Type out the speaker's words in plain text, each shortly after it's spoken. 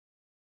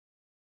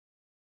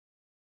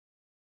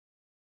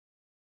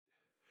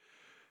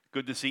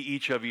Good to see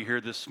each of you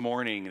here this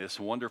morning, this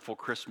wonderful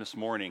Christmas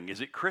morning.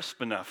 Is it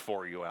crisp enough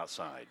for you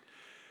outside?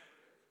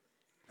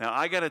 Now,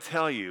 I got to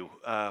tell you,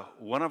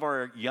 one of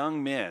our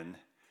young men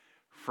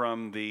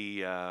from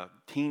the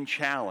Teen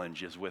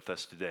Challenge is with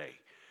us today,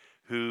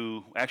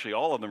 who, actually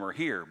all of them are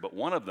here, but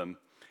one of them,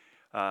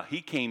 he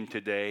came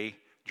today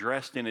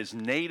dressed in his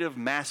native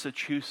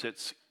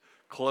Massachusetts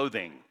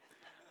clothing.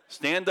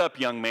 Stand up,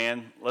 young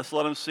man. Let's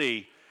let him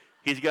see.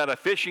 He's got a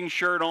fishing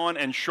shirt on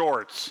and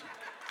shorts.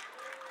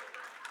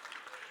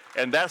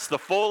 And that's the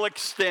full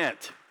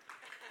extent.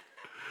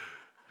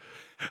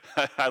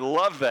 I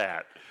love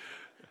that.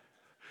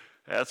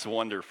 That's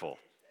wonderful.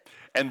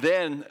 And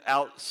then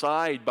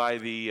outside by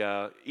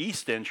the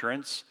east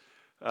entrance,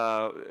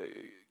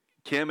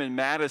 Kim and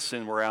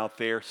Madison were out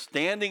there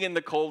standing in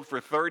the cold for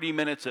 30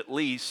 minutes at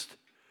least,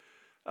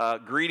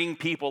 greeting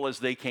people as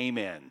they came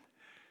in.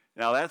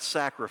 Now that's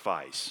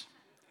sacrifice.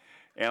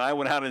 And I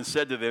went out and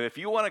said to them, if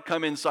you want to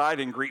come inside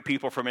and greet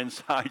people from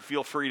inside,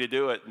 feel free to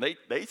do it. And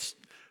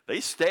they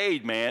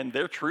stayed, man.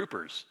 They're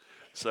troopers.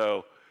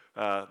 So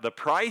the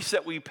price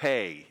that we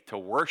pay to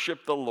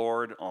worship the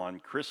Lord on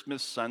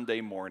Christmas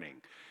Sunday morning,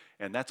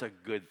 and that's a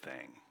good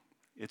thing.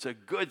 It's a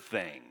good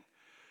thing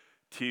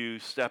to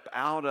step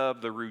out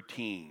of the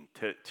routine,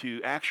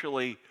 to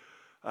actually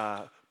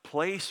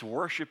place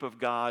worship of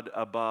God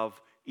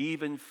above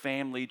even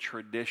family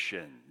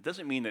tradition. It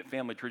doesn't mean that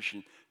family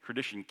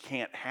tradition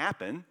can't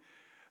happen.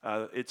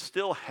 It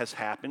still has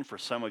happened for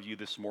some of you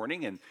this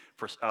morning, and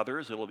for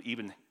others, it'll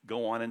even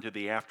go on into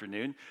the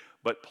afternoon.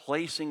 But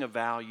placing a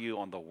value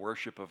on the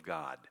worship of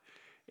God,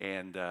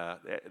 and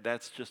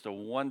that's just a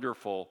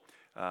wonderful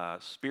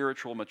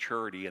spiritual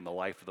maturity in the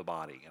life of the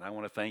body. And I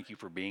want to thank you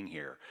for being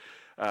here.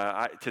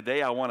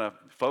 Today, I want to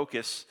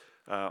focus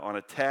on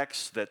a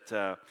text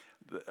that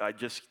I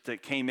just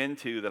came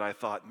into that I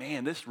thought,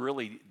 man, this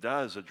really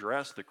does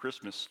address the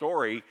Christmas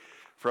story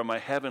from a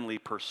heavenly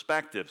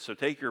perspective. So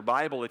take your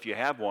Bible if you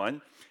have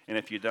one, and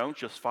if you don't,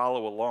 just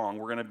follow along.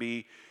 We're going to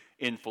be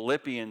in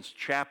Philippians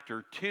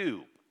chapter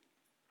 2.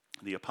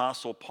 The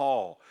Apostle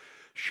Paul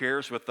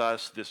shares with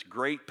us this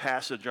great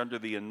passage under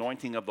the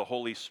anointing of the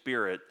Holy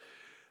Spirit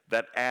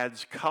that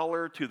adds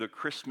color to the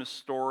Christmas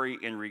story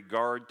in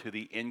regard to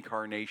the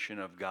incarnation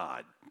of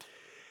God.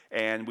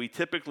 And we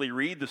typically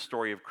read the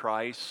story of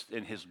Christ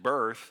and his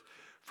birth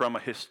from a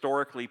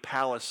historically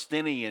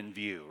Palestinian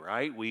view,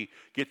 right? We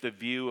get the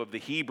view of the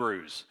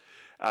Hebrews,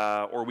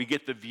 or we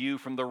get the view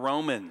from the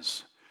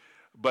Romans.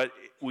 But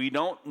we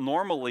don't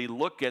normally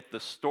look at the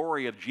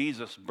story of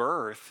Jesus'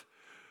 birth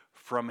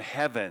from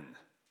heaven.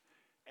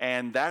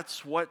 And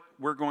that's what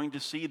we're going to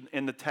see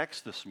in the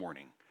text this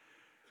morning.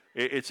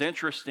 It's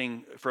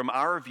interesting, from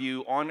our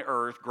view on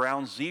earth,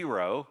 ground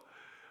zero,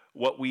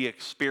 what we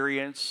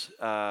experience,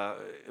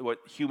 what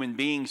human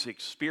beings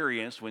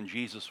experienced when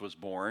Jesus was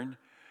born,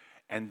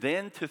 and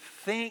then to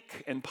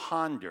think and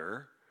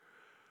ponder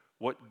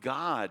what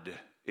God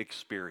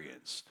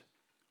experienced,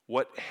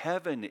 what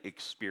heaven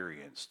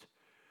experienced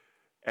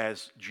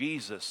as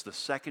Jesus, the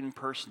second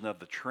person of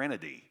the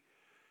Trinity,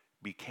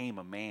 became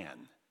a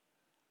man.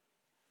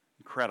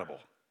 Incredible.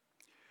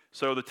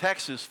 So the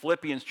text is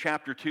Philippians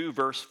chapter 2,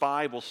 verse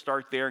 5. We'll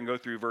start there and go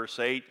through verse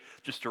 8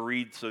 just to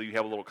read so you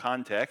have a little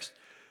context.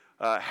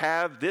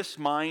 Have this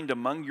mind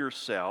among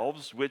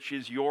yourselves, which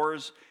is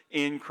yours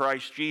in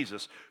Christ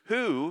Jesus,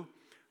 who,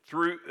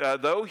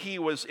 though he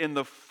was in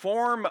the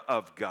form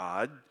of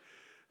God,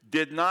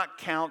 did not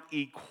count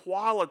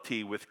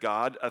equality with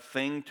God a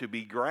thing to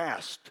be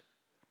grasped,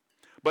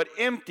 but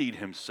emptied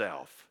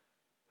himself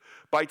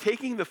by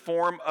taking the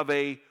form of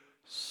a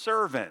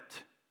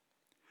servant,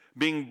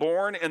 being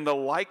born in the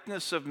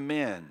likeness of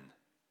men,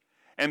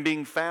 and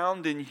being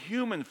found in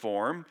human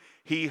form,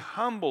 he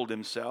humbled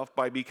himself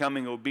by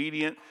becoming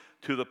obedient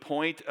to the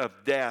point of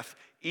death,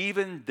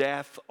 even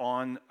death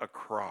on a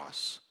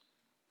cross.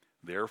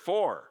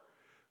 Therefore,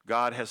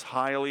 God has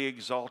highly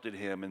exalted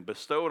him and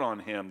bestowed on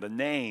him the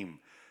name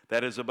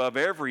that is above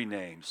every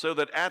name, so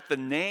that at the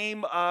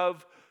name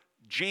of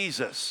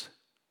Jesus,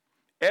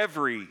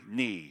 every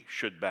knee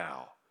should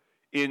bow,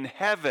 in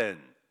heaven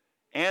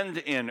and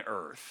in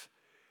earth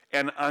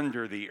and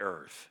under the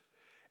earth,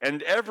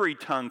 and every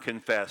tongue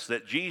confess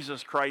that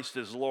Jesus Christ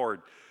is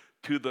Lord,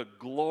 to the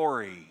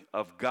glory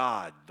of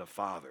God the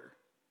Father.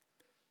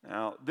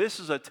 Now, this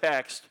is a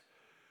text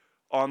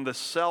on the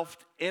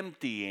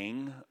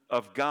self-emptying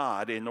of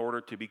God in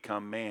order to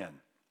become man.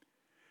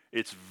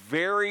 It's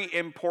very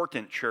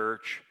important,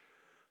 church,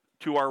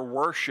 to our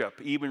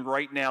worship, even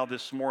right now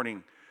this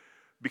morning,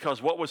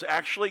 because what was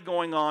actually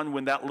going on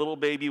when that little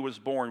baby was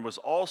born was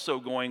also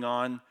going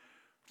on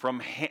from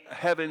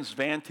heaven's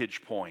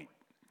vantage point.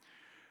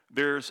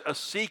 There's a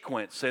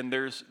sequence, and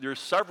there's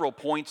several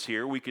points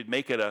here. We could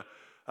make it a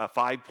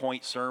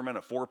 5-point sermon,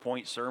 a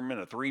 4-point sermon,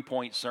 a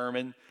 3-point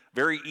sermon,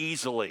 very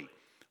easily.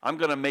 I'm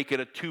going to make it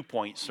a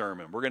 2-point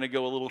sermon. We're going to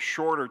go a little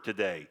shorter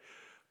today,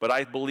 but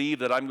I believe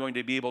that I'm going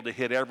to be able to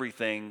hit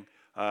everything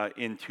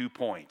in 2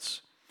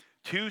 points.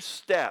 2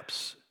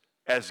 steps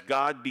as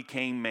God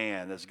became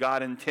man, as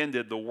God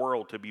intended the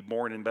world to be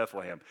born in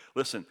Bethlehem.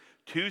 Listen,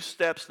 two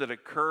steps that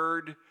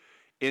occurred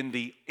in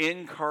the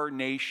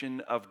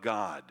incarnation of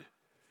God.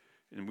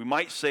 And we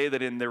might say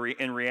that in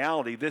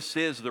reality, this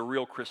is the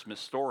real Christmas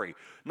story.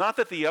 Not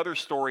that the other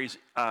story's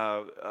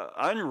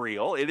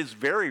unreal. It is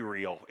very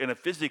real in a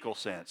physical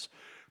sense.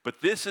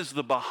 But this is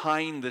the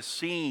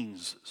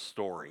behind-the-scenes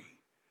story.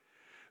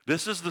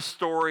 This is the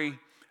story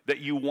that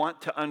you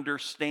want to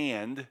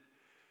understand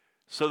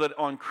so that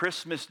on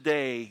Christmas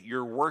Day,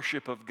 your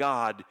worship of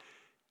God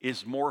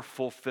is more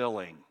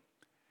fulfilling.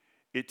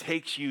 It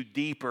takes you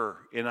deeper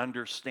in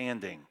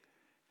understanding.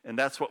 And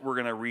that's what we're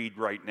going to read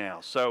right now.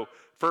 So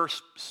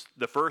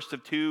the first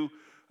of two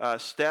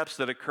steps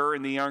that occur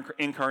in the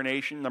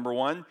incarnation. Number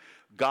one,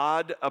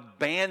 God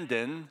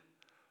abandoned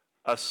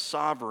a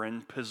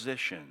sovereign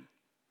position.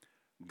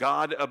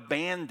 God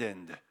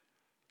abandoned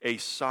a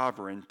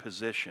sovereign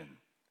position.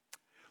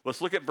 Let's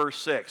look at verse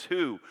 6.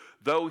 Who,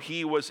 though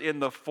he was in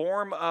the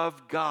form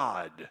of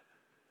God,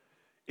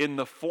 in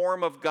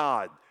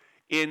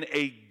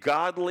a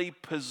godly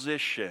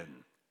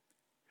position,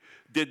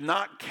 did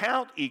not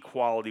count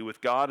equality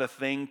with God a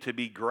thing to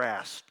be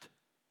grasped.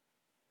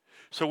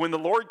 So when the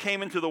Lord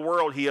came into the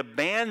world, he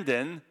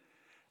abandoned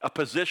a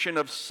position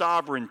of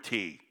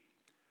sovereignty.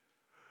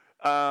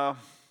 A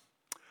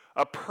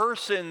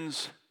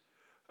person's,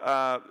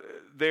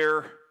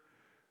 their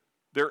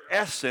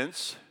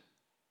essence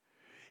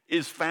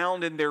is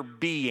found in their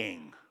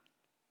being.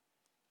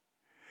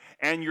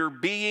 And your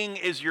being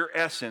is your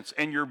essence.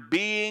 And your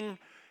being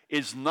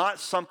is not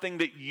something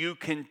that you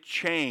can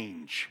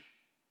change.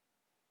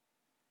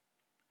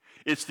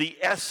 It's the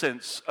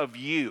essence of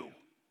you.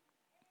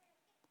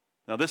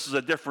 Now, this is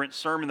a different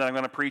sermon that I'm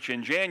going to preach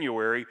in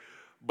January,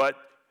 but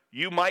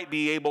you might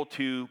be able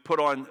to put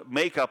on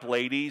makeup,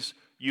 ladies.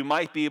 You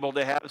might be able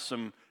to have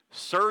some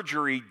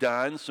surgery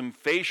done, some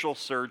facial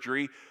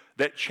surgery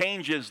that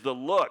changes the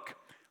look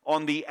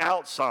on the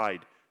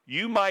outside.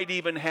 You might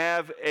even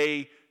have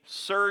a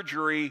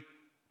surgery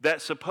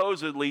that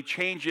supposedly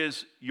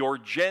changes your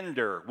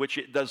gender, which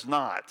it does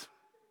not.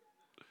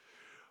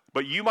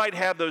 But you might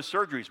have those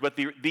surgeries. But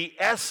the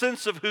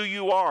essence of who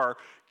you are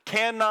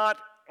cannot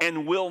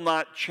and will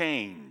not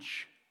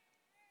change.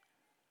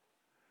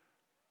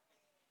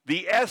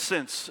 The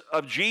essence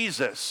of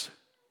Jesus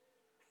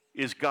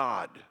is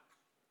God.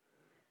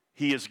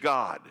 He is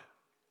God.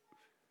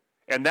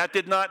 And that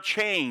did not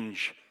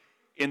change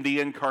in the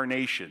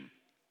incarnation.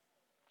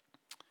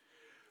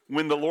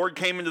 When the Lord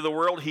came into the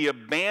world, he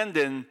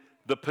abandoned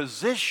the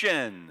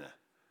position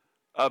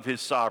of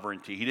his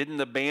sovereignty. He didn't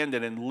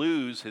abandon and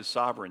lose his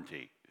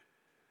sovereignty.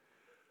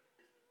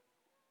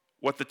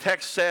 What the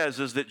text says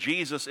is that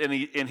Jesus,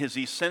 in his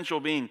essential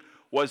being,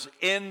 was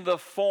in the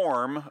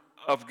form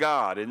of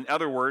God. In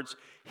other words,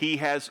 he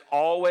is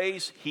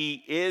always,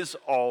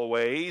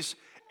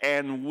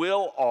 and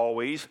will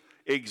always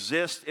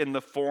exist in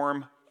the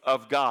form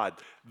of God.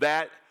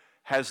 That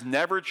has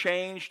never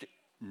changed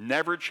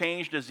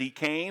as he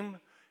came,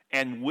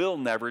 and will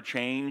never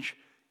change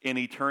in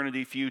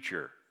eternity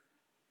future.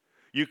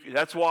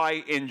 That's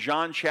why in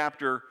John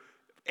chapter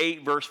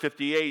 8, verse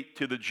 58,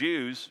 to the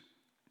Jews,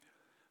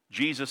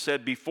 Jesus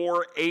said,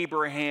 "Before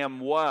Abraham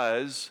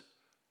was,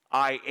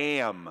 I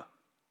am.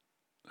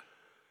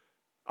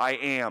 I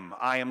am.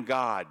 I am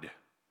God.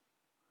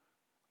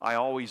 I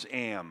always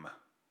am."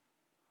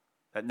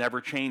 That never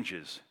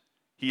changes.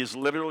 He is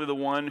literally the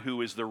one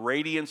who is the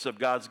radiance of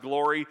God's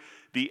glory,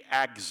 the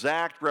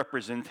exact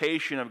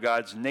representation of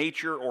God's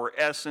nature or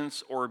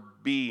essence or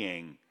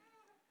being.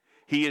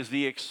 He is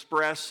the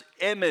express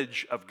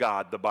image of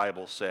God, the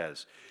Bible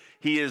says.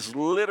 He is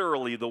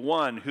literally the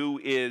one who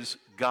is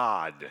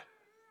God.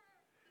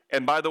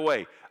 And by the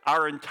way,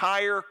 our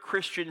entire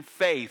Christian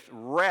faith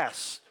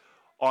rests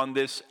on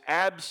this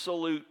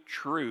absolute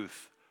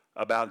truth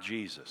about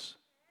Jesus.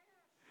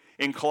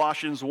 In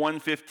Colossians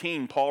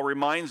 1:15, Paul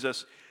reminds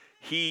us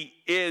he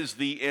is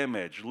the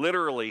image.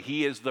 Literally,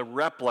 he is the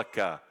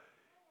replica.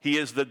 He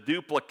is the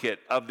duplicate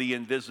of the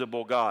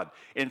invisible God.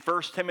 In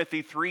 1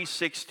 Timothy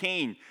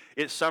 3:16,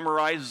 it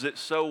summarizes it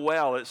so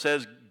well. It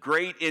says,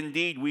 "Great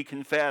indeed, we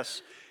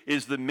confess,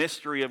 is the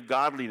mystery of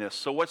godliness."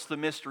 So what's the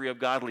mystery of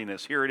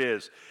godliness? Here it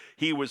is.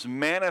 He was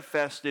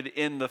manifested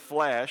in the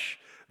flesh,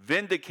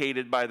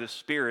 vindicated by the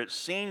Spirit,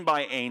 seen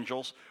by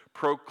angels,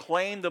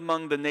 proclaimed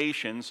among the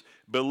nations,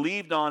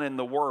 believed on in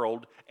the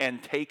world,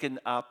 and taken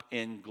up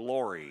in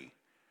glory.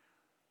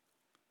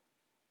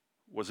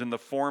 Was in the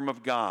form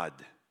of God.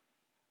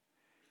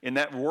 In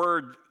that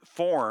word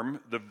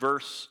form,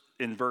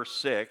 in verse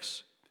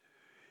 6,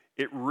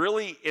 it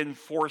really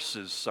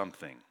enforces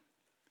something.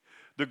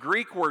 The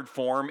Greek word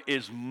form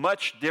is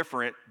much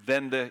different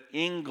than the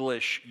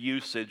English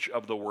usage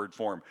of the word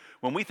form.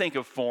 When we think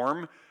of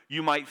form,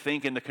 you might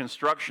think in the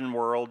construction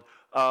world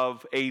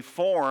of a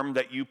form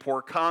that you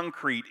pour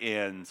concrete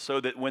in so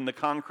that when the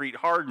concrete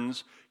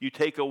hardens, you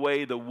take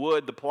away the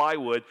wood, the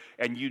plywood,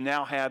 and you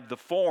now have the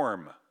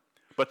form.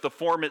 But the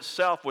form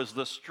itself was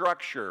the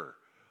structure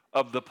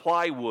of the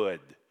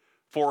plywood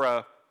for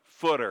a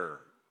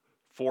footer,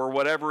 for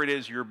whatever it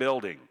is you're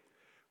building.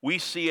 We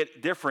see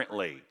it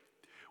differently.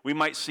 We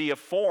might see a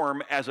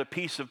form as a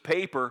piece of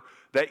paper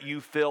that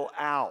you fill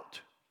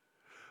out.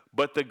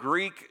 But the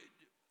Greek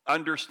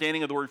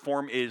understanding of the word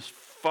form is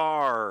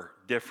far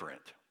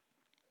different.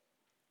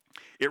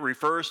 It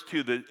refers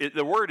to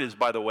the word is,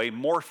 by the way,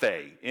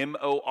 morphe,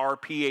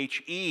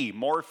 M-O-R-P-H-E,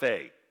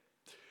 morphe.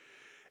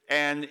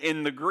 And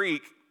in the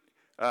Greek,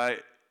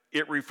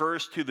 it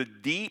refers to the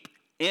deep,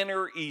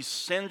 inner,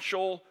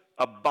 essential,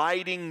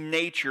 abiding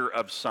nature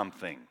of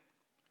something.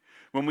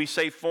 When we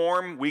say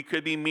form, we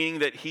could be meaning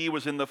that he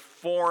was in the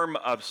form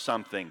of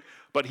something,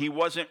 but he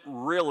wasn't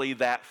really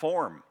that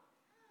form.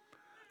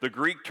 The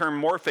Greek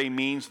term morphe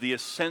means the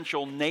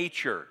essential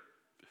nature.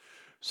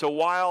 So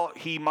while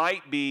he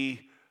might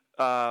be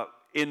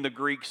in the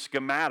Greek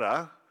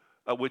schemata,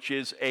 which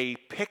is a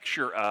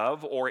picture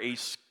of or a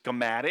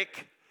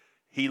schematic,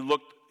 he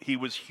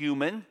was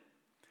human,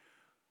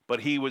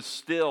 but he was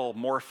still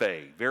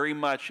morphe, very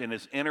much in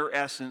his inner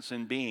essence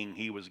and being,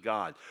 he was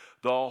God.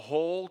 The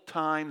whole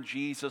time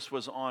Jesus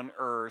was on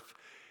earth,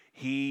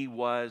 he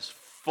was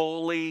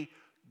fully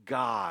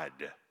God.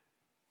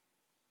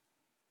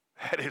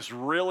 That is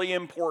really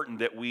important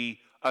that we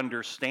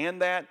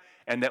understand that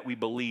and that we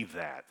believe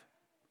that.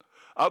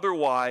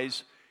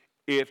 Otherwise,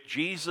 if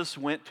Jesus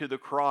went to the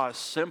cross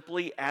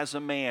simply as a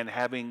man,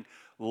 having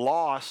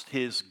lost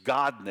his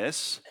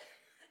godness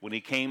when he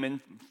came in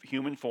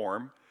human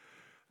form,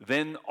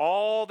 then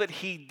all that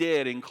he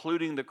did,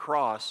 including the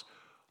cross,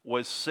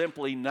 was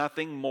simply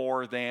nothing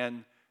more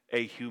than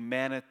a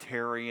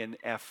humanitarian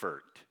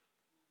effort.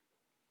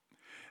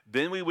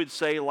 Then we would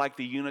say, like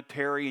the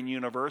Unitarian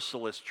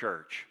Universalist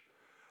Church,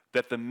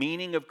 that the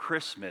meaning of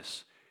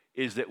Christmas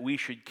is that we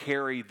should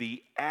carry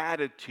the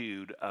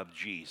attitude of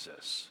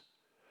Jesus,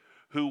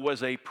 who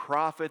was a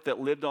prophet that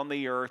lived on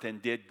the earth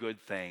and did good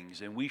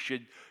things, and we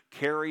should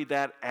carry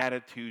that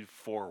attitude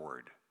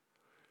forward.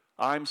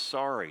 I'm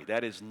sorry,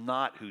 that is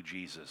not who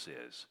Jesus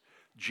is.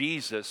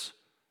 Jesus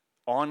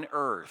on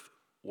earth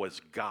was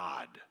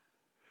God,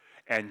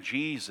 and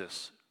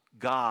Jesus,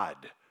 God,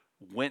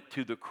 went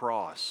to the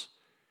cross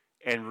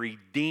and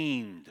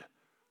redeemed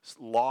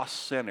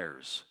lost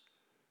sinners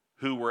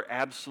who were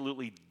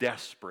absolutely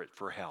desperate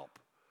for help.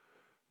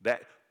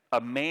 That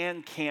a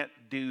man can't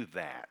do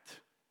that.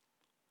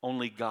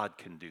 Only God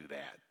can do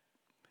that.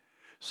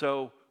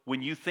 So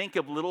when you think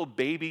of little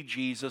baby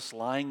Jesus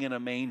lying in a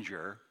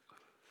manger,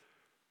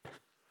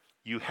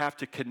 you have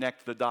to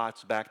connect the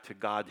dots back to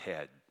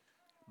Godhead,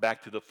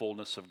 back to the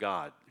fullness of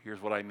God.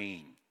 Here's what I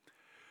mean.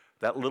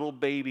 That little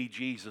baby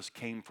Jesus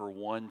came for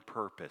one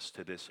purpose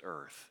to this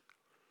earth: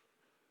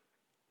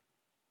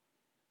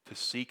 to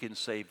seek and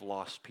save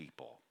lost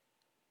people.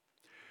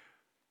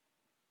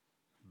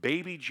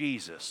 Baby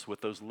Jesus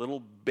with those little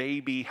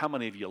baby, how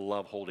many of you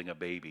love holding a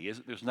baby?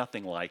 There's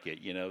nothing like it,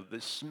 you know. The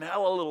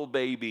smell a little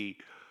baby.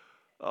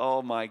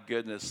 Oh my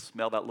goodness,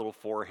 smell that little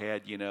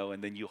forehead, you know,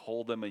 and then you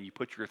hold them and you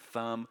put your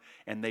thumb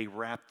and they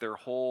wrap their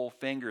whole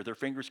finger. Their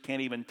fingers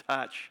can't even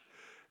touch.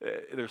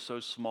 They're so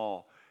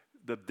small.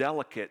 The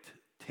delicate,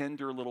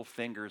 tender little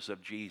fingers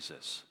of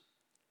Jesus.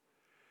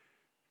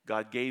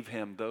 God gave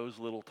him those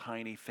little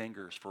tiny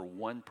fingers for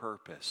one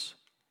purpose: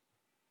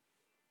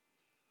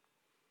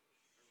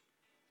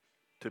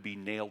 to be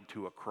nailed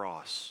to a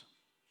cross.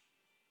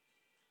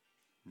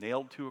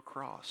 Nailed to a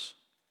cross.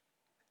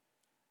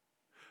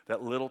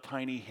 That little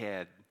tiny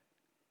head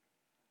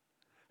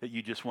that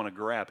you just want to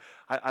grab.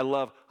 I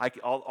love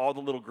all the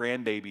little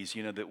grandbabies,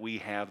 you know, that we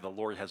have, the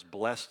Lord has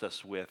blessed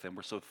us with, and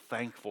we're so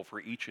thankful for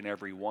each and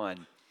every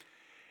one.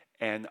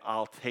 And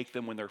I'll take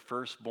them when they're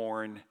first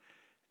born,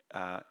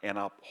 and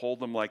I'll hold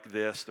them like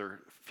this, their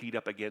feet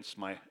up against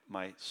my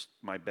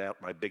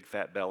big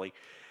fat belly,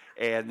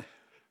 and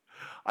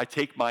I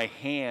take my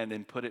hand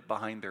and put it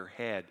behind their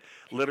head.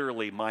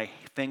 Literally, my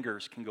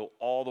fingers can go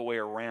all the way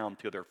around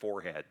to their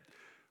forehead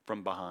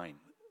from behind.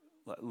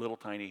 Little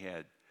tiny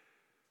head.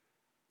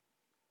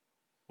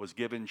 Was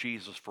given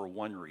Jesus for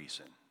one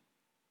reason: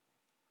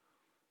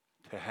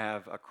 to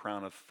have a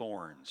crown of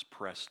thorns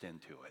pressed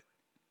into it.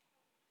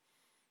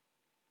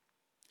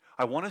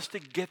 I want us to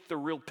get the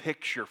real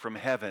picture from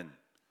heaven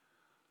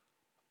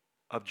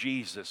of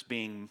Jesus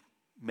being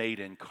made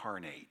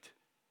incarnate.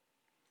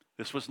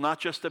 This was not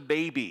just a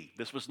baby.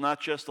 This was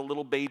not just a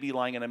little baby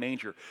lying in a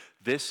manger.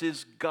 This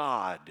is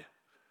God,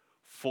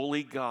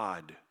 fully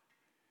God,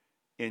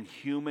 in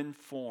human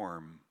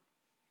form.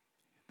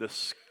 The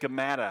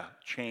schemata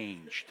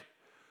changed.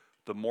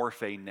 The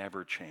morphe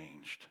never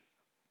changed.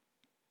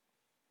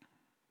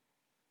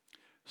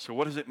 So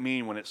what does it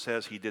mean when it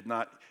says he did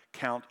not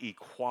count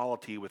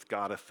equality with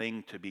God a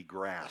thing to be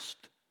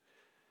grasped?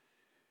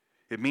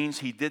 It means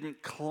he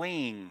didn't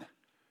cling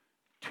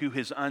to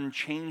his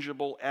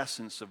unchangeable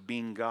essence of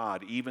being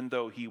God, even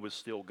though he was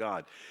still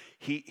God.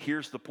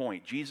 Here's the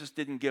point. Jesus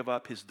didn't give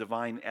up his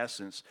divine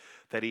essence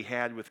that he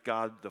had with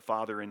God the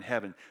Father in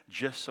heaven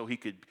just so he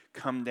could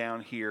come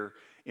down here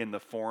in the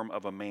form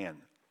of a man.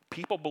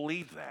 People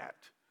believe that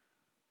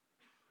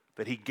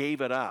he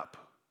gave it up.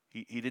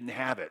 He didn't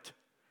have it.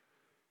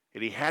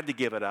 And he had to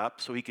give it up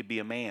so he could be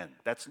a man.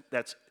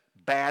 That's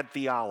bad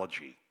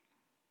theology.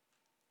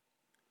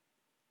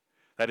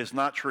 That is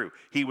not true.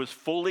 He was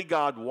fully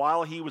God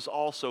while he was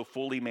also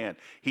fully man.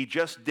 He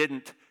just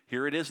didn't,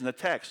 here it is in the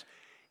text,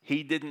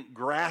 he didn't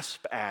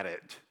grasp at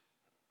it.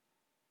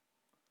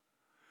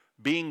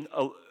 Being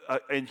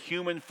in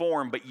human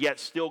form, but yet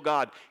still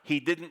God,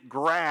 he didn't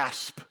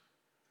grasp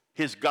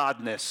his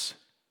godness.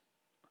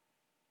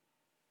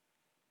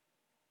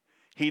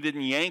 He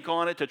didn't yank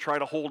on it to try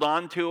to hold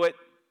on to it.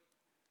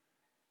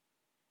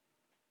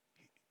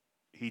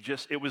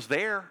 It was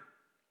there.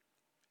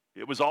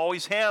 It was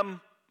always him.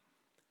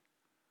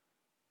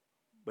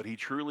 But he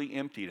truly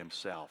emptied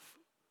himself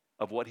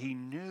of what he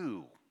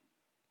knew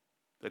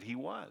that he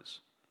was.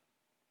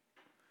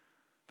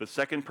 The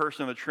second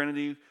person of the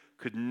Trinity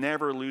could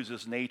never lose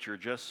his nature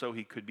just so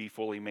he could be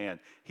fully man.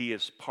 He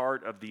is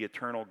part of the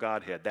eternal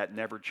Godhead. That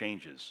never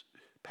changes.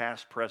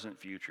 Past, present,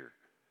 future.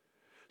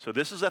 So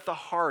this is at the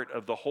heart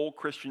of the whole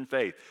Christian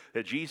faith,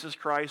 that Jesus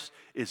Christ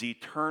is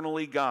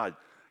eternally God.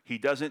 He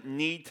doesn't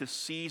need to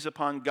seize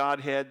upon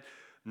Godhead,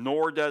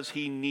 nor does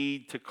he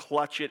need to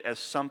clutch it as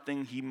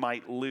something he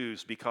might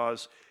lose,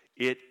 because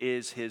it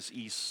is his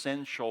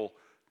essential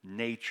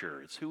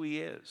nature. It's who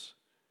he is.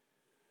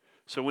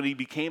 So when he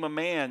became a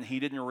man, he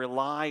didn't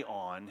rely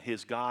on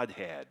his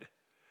Godhead.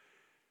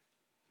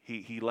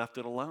 He left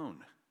it alone.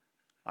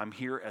 I'm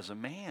here as a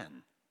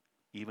man,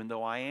 even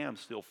though I am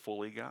still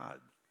fully God.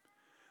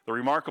 The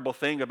remarkable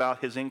thing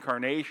about his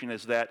incarnation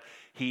is that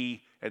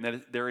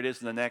there it is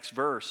in the next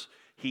verse,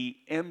 he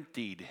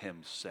emptied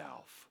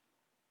himself.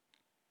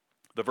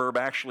 The verb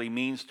actually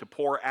means to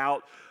pour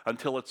out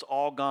until it's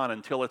all gone,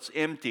 until it's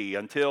empty,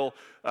 until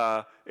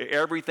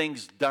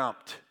everything's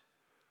dumped.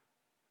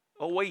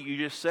 Oh wait, you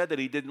just said that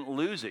he didn't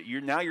lose it.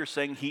 Now you're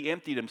saying he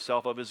emptied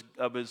himself of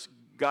his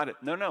God.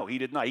 No, he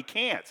did not. He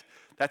can't.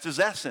 That's his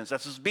essence.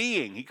 That's his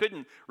being. He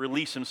couldn't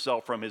release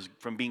himself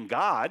from being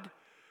God.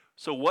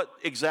 So what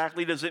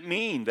exactly does it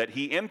mean that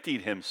he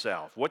emptied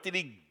himself? What did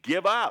he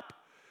give up?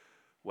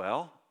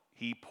 Well,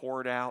 he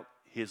poured out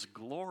his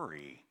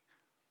glory.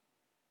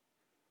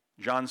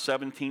 John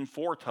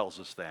 17:4 tells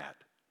us that.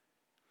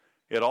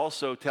 It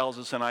also tells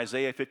us in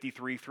Isaiah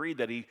 53:3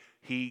 that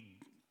he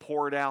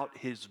poured out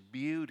his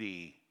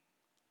beauty.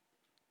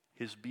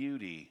 His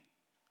beauty.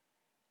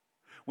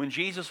 When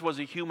Jesus was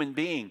a human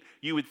being,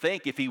 you would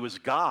think if he was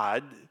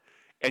God,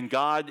 and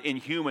God in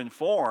human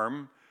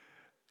form,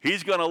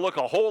 he's going to look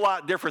a whole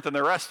lot different than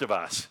the rest of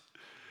us.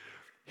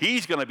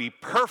 He's going to be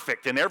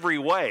perfect in every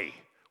way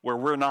where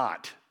we're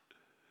not.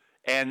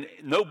 And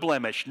no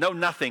blemish, no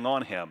nothing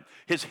on him.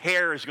 His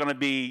hair is going to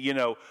be,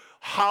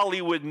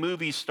 Hollywood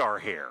movie star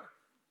hair.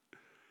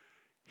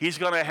 He's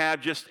going to have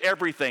just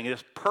everything,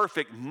 this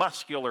perfect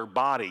muscular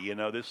body,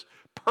 this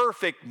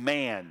perfect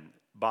man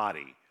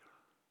body.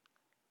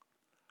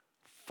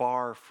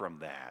 Far from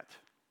that.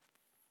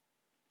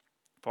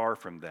 Far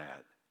from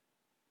that.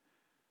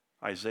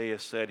 Isaiah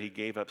said he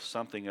gave up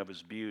something of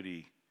his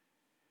beauty.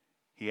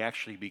 He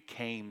actually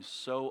became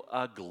so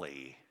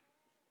ugly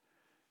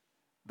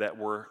that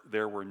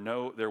there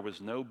was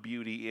no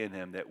beauty in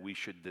him that we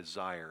should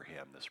desire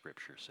him, the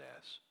scripture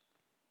says.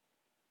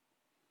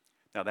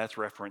 Now that's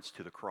reference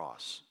to the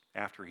cross.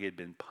 After he had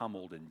been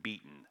pummeled and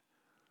beaten,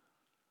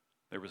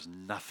 there was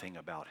nothing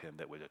about him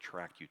that would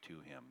attract you to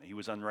him. He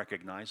was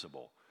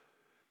unrecognizable.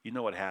 You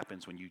know what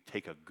happens when you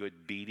take a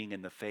good beating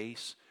in the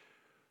face?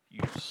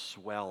 You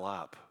swell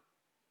up.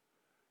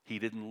 He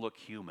didn't look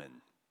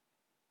human.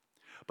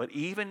 But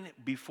even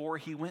before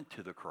he went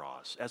to the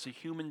cross, as a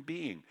human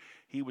being,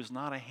 he was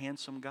not a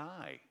handsome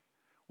guy.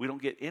 We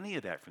don't get any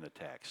of that from the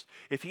text.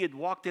 If he had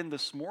walked in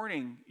this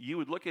morning, you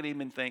would look at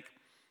him and think,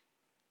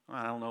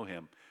 I don't know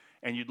him.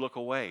 And you'd look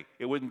away.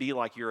 It wouldn't be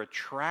like you're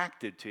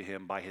attracted to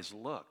him by his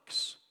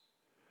looks.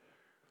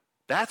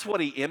 That's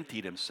what he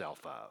emptied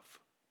himself of.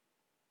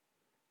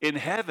 In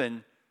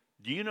heaven,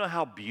 do you know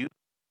how beautiful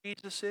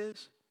Jesus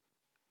is?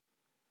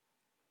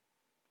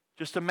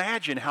 Just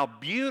imagine how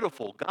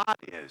beautiful God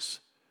is.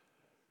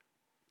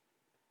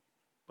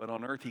 But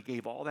on earth, he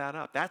gave all that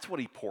up. That's what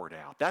he poured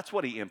out. That's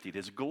what he emptied.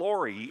 His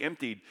glory. He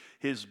emptied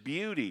his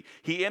beauty.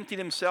 He emptied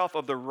himself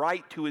of the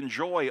right to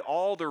enjoy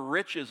all the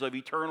riches of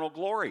eternal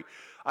glory.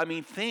 I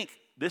mean, think,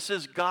 this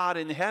is God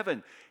in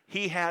heaven.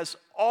 He has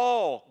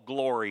all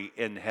glory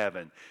in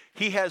heaven.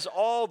 He has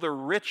all the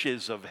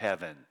riches of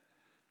heaven.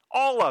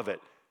 All of it.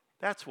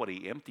 That's what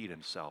he emptied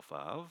himself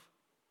of.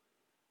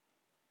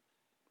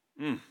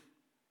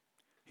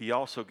 He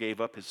also gave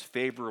up his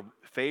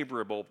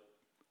favorable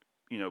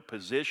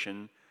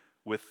position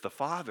with the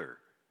Father,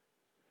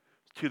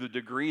 to the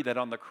degree that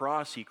on the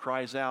cross he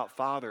cries out,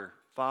 Father,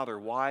 Father,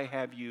 why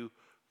have you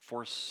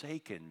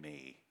forsaken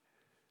me?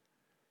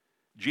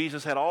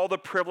 Jesus had all the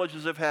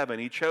privileges of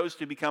heaven. He chose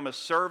to become a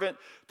servant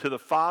to the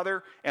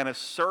Father and a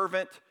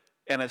servant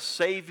and a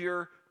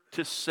Savior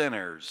to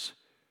sinners,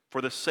 for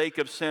the sake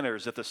of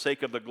sinners, that the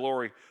sake of the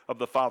glory of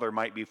the Father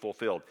might be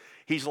fulfilled.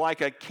 He's like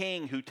a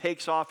king who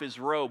takes off his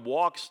robe,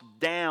 walks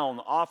down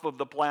off of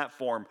the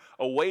platform,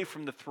 away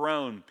from the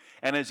throne,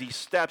 and as he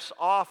steps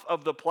off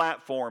of the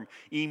platform,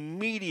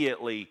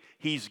 immediately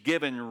he's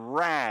given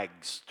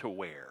rags to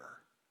wear.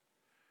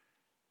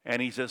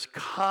 And he's as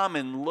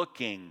common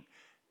looking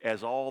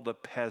as all the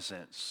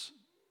peasants.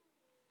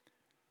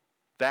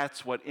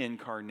 That's what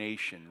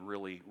incarnation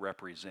really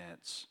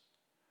represents.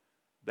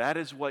 That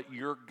is what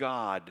your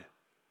God,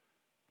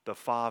 the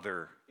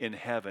Father in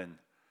heaven,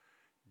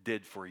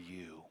 did for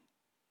you.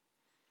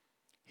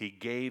 He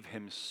gave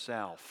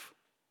himself,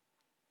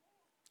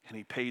 and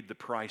he paid the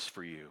price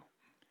for you.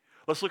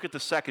 Let's look at the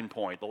second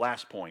point, the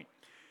last point.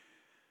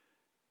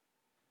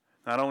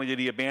 Not only did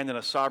he abandon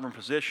a sovereign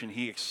position,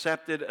 he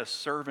accepted a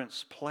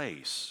servant's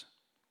place.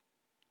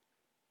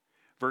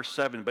 Verse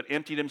 7, but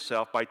emptied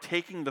himself by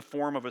taking the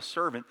form of a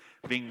servant,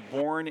 being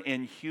born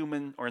in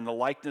human or in the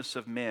likeness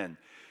of men.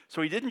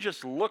 So he didn't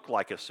just look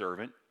like a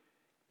servant,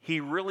 he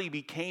really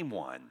became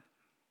one.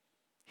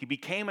 He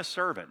became a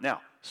servant.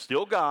 Now,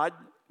 still God,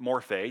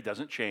 morphe,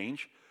 doesn't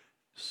change.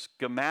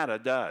 Schemata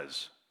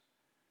does.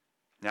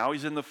 Now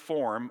he's in the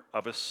form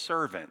of a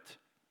servant.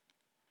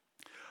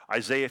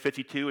 Isaiah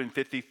 52 and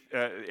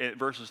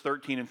verses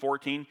 13 and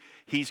 14,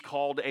 he's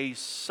called a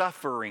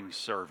suffering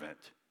servant.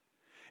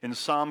 In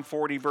Psalm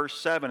 40, verse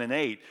 7 and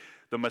 8,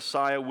 the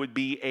Messiah would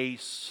be a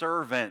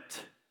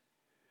servant.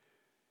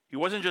 He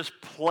wasn't just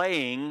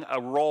playing a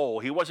role.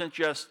 He wasn't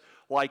just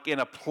like in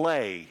a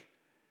play.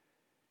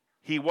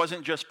 He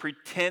wasn't just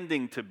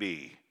pretending to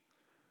be.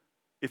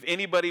 If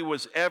anybody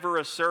was ever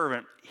a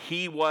servant,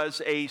 he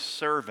was a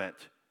servant.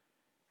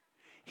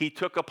 He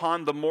took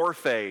upon the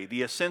morphe,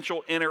 the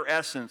essential inner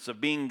essence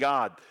of being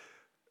God,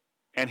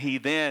 and he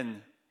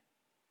then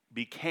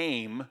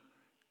became,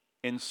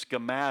 in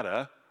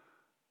schemata,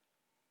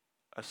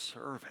 a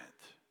servant.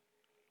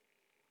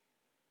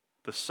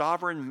 The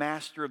sovereign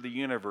master of the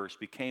universe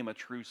became a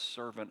true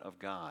servant of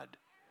God.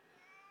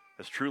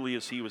 As truly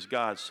as he was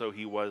God, so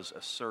he was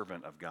a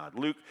servant of God.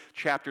 Luke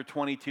chapter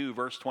 22,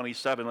 verse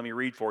 27, let me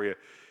read for you.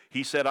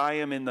 He said, I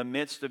am in the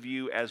midst of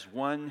you as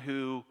one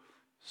who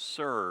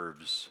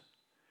serves.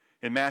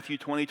 In Matthew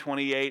 20,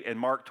 28 and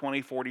Mark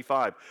 20,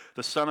 45,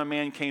 the Son of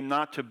Man came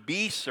not to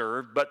be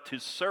served, but to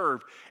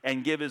serve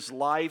and give his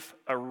life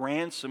a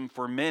ransom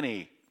for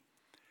many.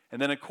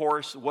 And then, of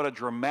course, what a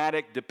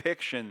dramatic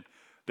depiction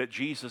that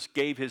Jesus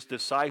gave his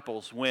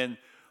disciples when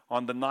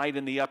on the night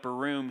in the upper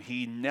room,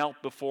 he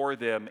knelt before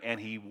them and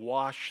he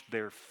washed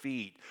their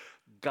feet.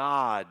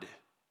 God,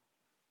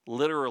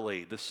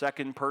 literally, the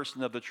second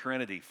person of the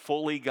Trinity,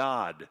 fully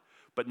God,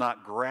 but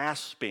not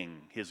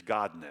grasping his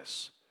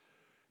godness,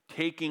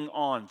 taking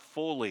on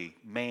fully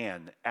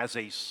man as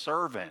a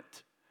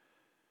servant,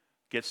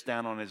 gets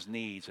down on his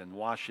knees and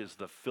washes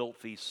the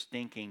filthy,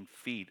 stinking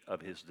feet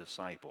of his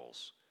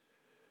disciples.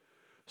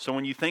 So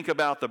when you think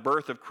about the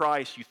birth of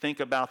Christ, you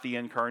think about the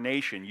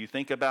incarnation. You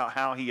think about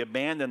how he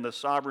abandoned the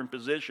sovereign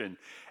position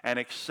and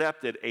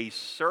accepted a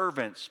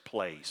servant's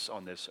place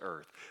on this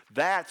earth.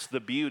 That's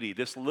the beauty.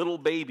 This little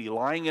baby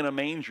lying in a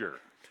manger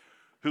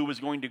who was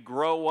going to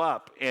grow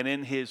up, and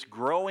in his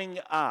growing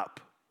up,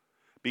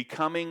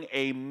 becoming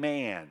a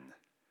man,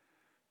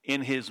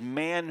 in his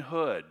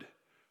manhood,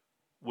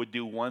 would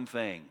do one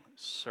thing: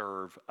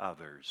 serve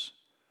others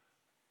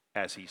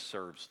as he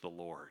serves the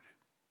Lord.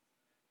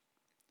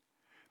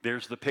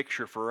 There's the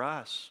picture for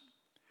us.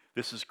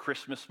 This is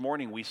Christmas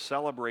morning. We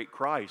celebrate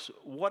Christ.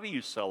 What are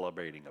you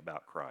celebrating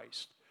about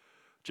Christ?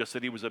 Just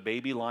that he was a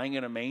baby lying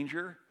in a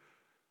manger?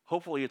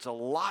 Hopefully it's a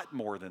lot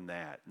more than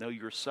that. No,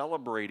 you're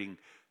celebrating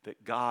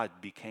that God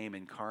became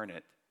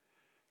incarnate.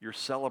 You're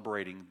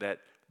celebrating that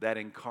that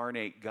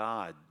incarnate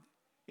God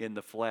in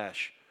the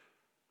flesh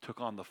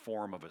took on the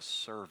form of a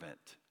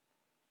servant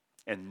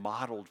and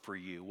modeled for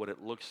you what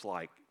it looks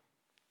like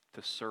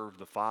to serve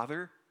the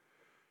Father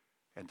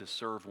and to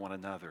serve one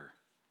another.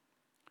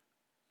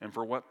 And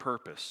for what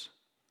purpose?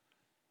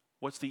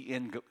 What's the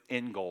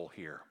end goal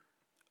here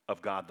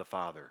of God the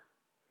Father?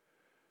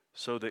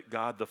 So that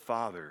God the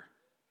Father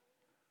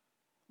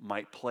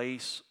might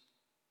place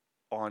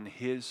on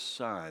his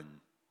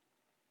Son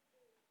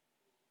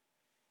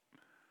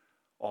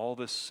all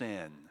the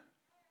sin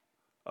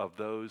of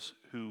those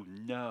who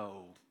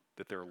know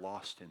that they're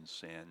lost in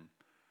sin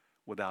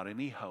without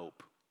any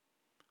hope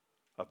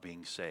of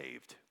being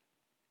saved.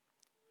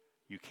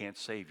 You can't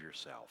save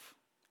yourself,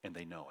 and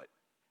they know it.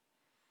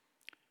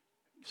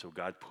 So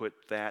God put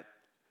that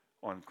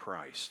on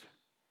Christ.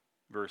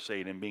 Verse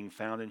 8, and being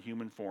found in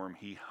human form,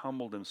 he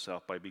humbled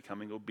himself by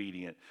becoming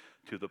obedient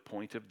to the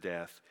point of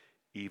death,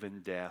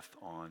 even death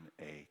on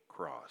a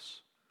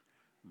cross.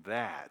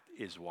 That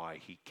is why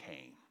he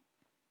came,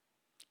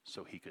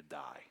 so he could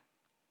die.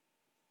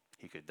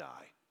 He could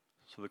die.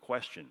 So the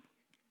question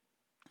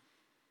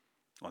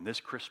on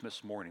this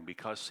Christmas morning,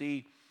 because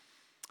see,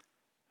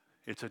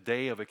 it's a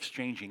day of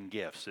exchanging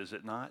gifts, is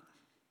it not?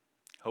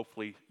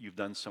 Hopefully you've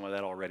done some of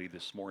that already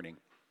this morning.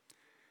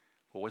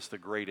 Well, what's the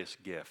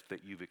greatest gift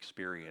that you've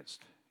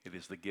experienced? It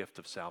is the gift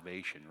of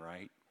salvation,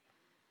 right?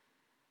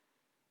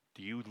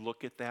 Do you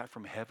look at that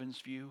from heaven's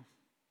view?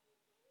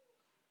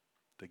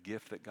 The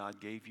gift that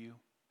God gave you?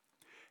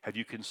 Have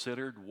you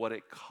considered what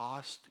it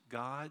cost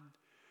God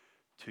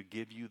to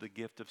give you the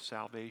gift of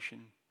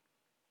salvation?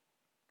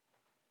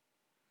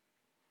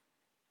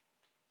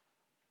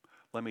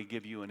 Let me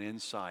give you an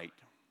insight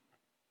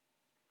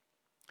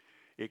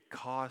It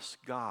cost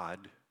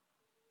God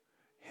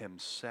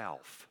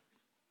himself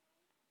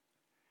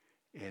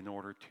in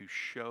order to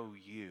show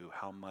you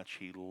how much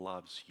he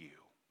loves you.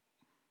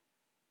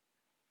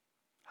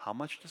 How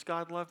much does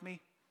God love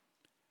me?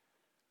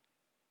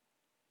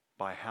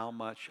 By how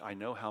much, I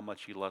know how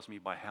much he loves me,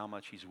 by how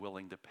much he's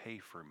willing to pay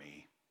for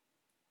me.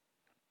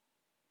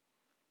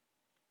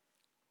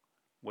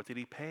 What did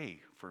he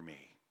pay for me?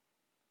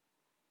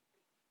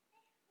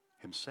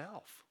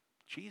 Himself,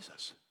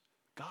 Jesus,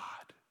 God.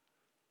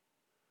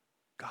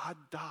 God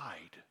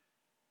died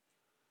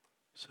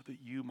so that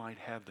you might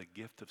have the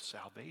gift of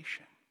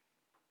salvation.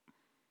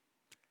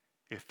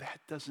 If that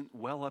doesn't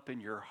well up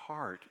in your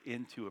heart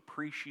into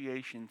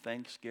appreciation,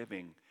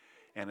 thanksgiving,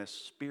 and a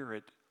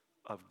spirit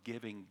of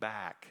giving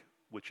back,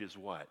 which is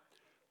what?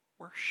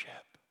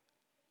 Worship.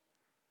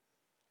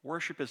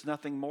 Worship is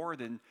nothing more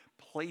than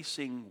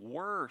placing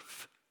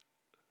worth.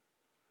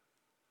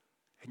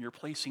 And you're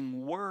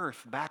placing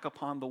worth back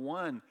upon the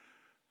one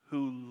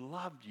who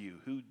loved you,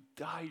 who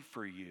died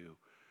for you,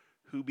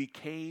 who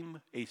became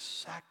a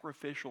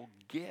sacrificial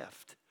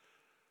gift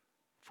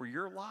for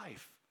your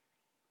life,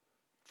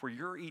 for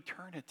your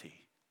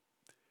eternity.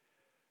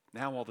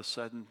 Now all of a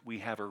sudden we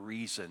have a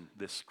reason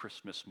this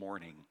Christmas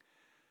morning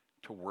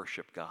to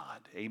worship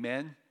God.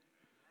 Amen?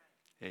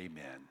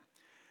 Amen.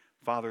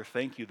 Father,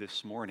 thank you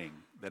this morning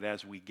that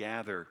as we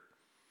gather,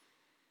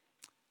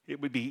 it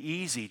would be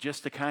easy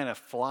just to kind of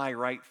fly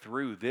right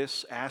through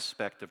this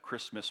aspect of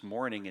Christmas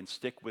morning and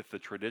stick with the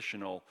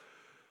traditional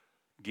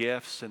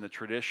gifts and the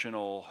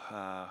traditional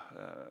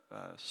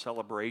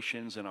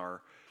celebrations and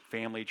our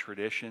family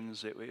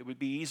traditions. It would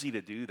be easy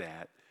to do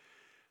that,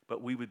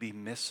 but we would be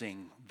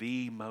missing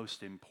the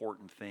most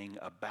important thing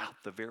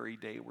about the very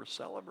day we're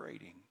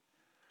celebrating.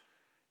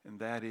 And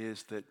that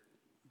is that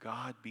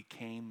God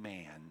became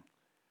man,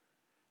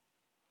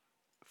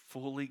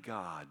 fully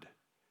God,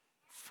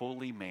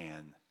 fully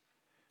man,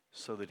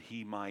 so that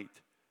he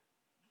might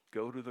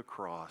go to the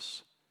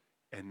cross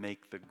and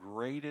make the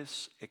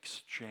greatest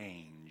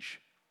exchange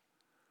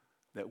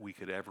that we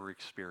could ever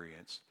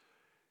experience.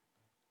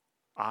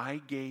 I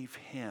gave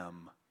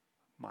him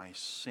my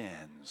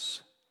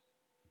sins,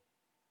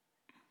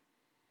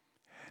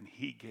 and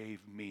he gave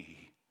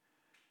me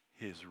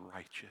his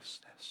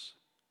righteousness.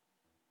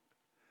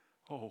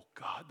 Oh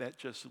God, that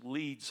just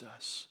leads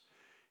us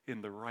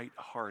in the right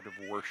heart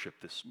of worship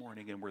this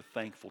morning, and we're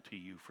thankful to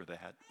you for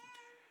that.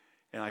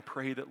 And I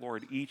pray that,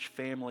 Lord, each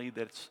family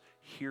that's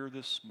here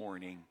this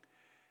morning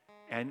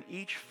and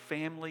each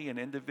family and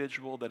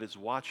individual that is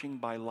watching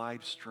by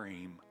live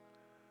stream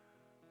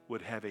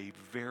would have a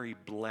very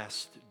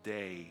blessed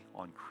day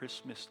on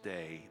Christmas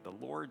Day, the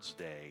Lord's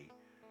Day,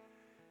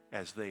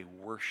 as they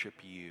worship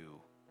you,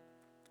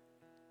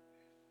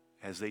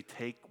 as they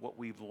take what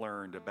we've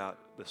learned about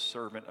the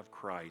servant of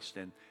Christ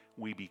and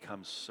we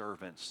become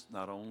servants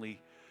not only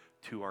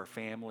to our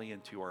family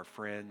and to our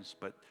friends,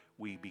 but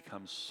we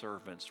become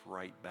servants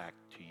right back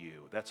to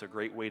you. That's a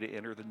great way to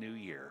enter the new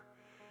year,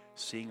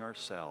 seeing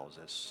ourselves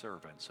as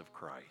servants of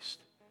Christ.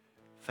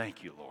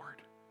 Thank you,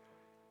 Lord.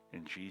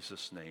 In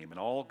Jesus' name. And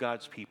all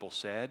God's people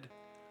said,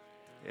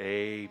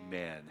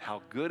 amen.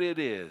 How good it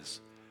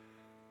is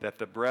that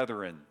the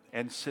brethren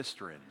and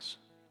sisterins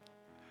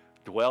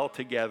dwell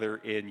together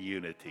in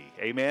unity.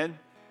 Amen?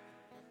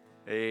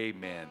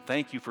 Amen.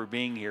 Thank you for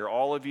being here,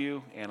 all of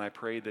you, and I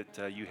pray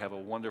that you have a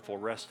wonderful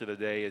rest of the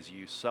day as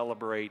you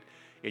celebrate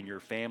in your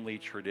family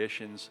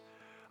traditions.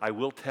 I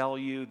will tell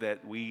you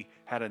that we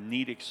had a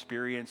neat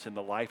experience in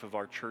the life of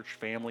our church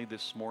family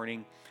this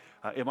morning.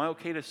 Am I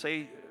okay to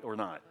say or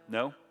not?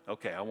 No?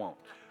 Okay, I won't.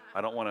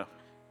 I don't want to.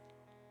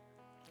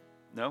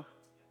 No?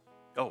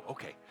 Oh,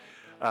 okay.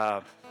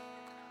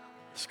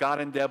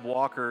 Scott and Deb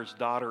Walker's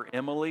daughter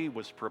Emily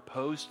was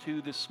proposed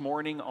to this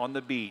morning on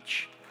the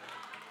beach.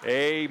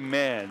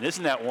 Amen.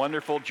 Isn't that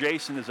wonderful?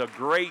 Jason is a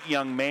great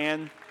young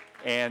man,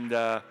 and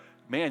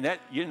man, that,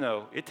 you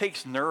know, it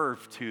takes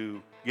nerve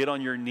to get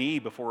on your knee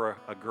before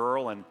a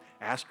girl and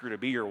ask her to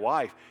be your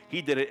wife.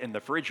 He did it in the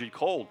frigid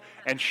cold,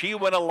 and she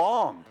went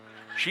along.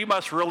 She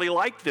must really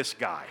like this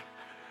guy.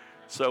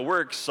 So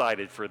we're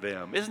excited for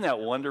them. Isn't that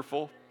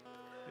wonderful?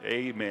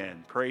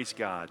 Amen. Praise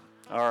God.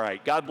 All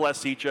right. God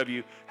bless each of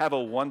you. Have a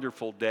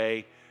wonderful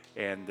day,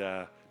 and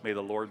may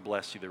the Lord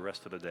bless you the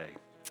rest of the day.